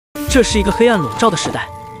这是一个黑暗笼罩的时代，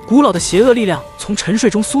古老的邪恶力量从沉睡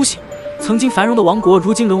中苏醒，曾经繁荣的王国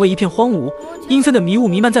如今沦为一片荒芜，阴森的迷雾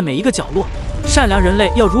弥漫在每一个角落。善良人类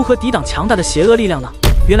要如何抵挡强大的邪恶力量呢？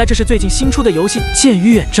原来这是最近新出的游戏《剑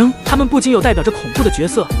与远征》，他们不仅有代表着恐怖的角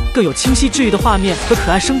色，更有清晰治愈的画面和可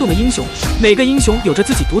爱生动的英雄。每个英雄有着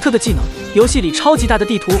自己独特的技能，游戏里超级大的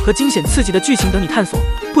地图和惊险刺激的剧情等你探索。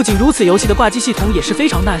不仅如此，游戏的挂机系统也是非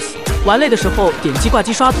常 nice， 玩累的时候点击挂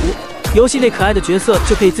机刷图，游戏内可爱的角色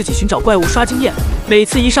就可以自己寻找怪物刷经验，每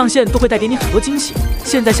次一上线都会带给你很多惊喜。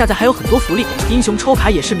现在下载还有很多福利，英雄抽卡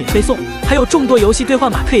也是免费送，还有众多游戏兑换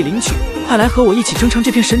码可以领取。快来和我一起征程这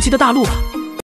片神奇的大陆吧！